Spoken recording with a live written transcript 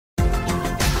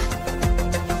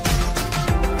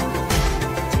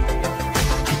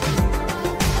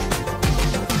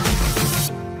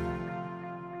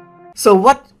So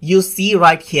what you see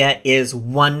right here is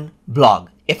one blog.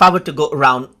 If I were to go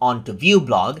around onto view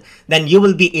blog, then you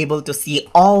will be able to see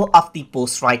all of the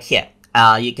posts right here.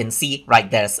 You can see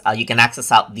right there, you can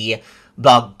access out the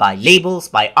blog by labels,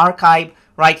 by archive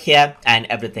right here, and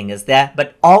everything is there.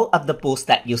 But all of the posts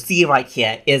that you see right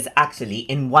here is actually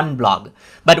in one blog.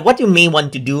 But what you may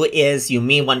want to do is you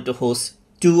may want to host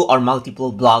 2 or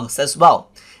multiple blogs as well.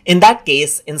 In that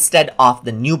case, instead of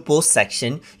the new post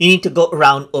section, you need to go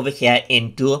around over here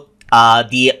into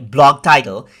the blog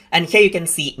title. And here you can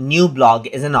see new blog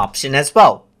is an option as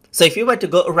well. So if you were to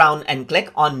go around and click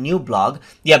on new blog,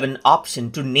 you have an option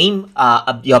to name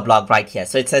your blog right here.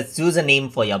 So it says choose a name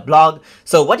for your blog.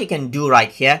 So what you can do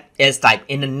right here is type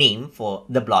in a name for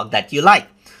the blog that you like.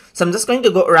 So I'm just going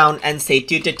to go around and say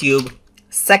TutorTube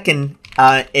second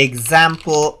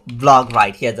example blog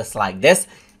right here, just like this,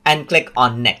 and click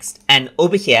on next. And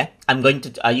over here, I'm going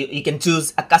to, you can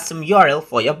choose a custom URL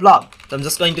for your blog. So I'm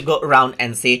just going to go around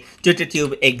and say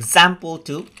TutorTube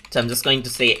example2. So I'm just going to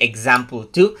say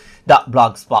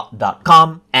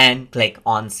example2.blogspot.com and click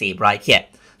on save right here.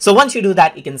 So once you do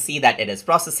that, you can see that it is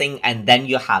processing, and then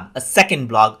you have a second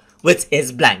blog which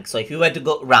is blank. So if you were to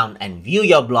go around and view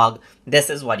your blog,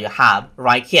 this is what you have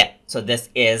right here. So this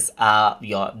is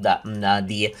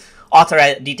the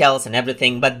author details and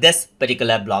everything, but this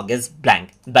particular blog is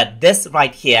blank. But this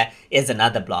right here is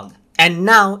another blog. And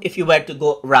now if you were to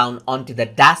go around onto the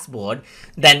dashboard,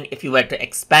 then if you were to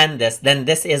expand this, then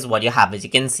this is what you have. As you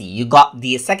can see, you got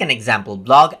the second example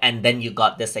blog, and then you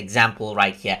got this example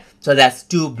right here. So that's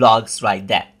 2 blogs right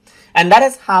there. And that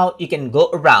is how you can go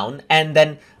around and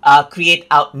then create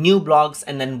out new blogs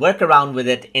and then work around with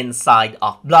it inside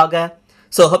of Blogger.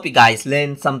 So hope you guys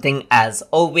learned something as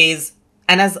always.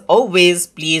 And as always,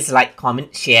 please like,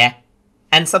 comment, share,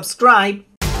 and subscribe.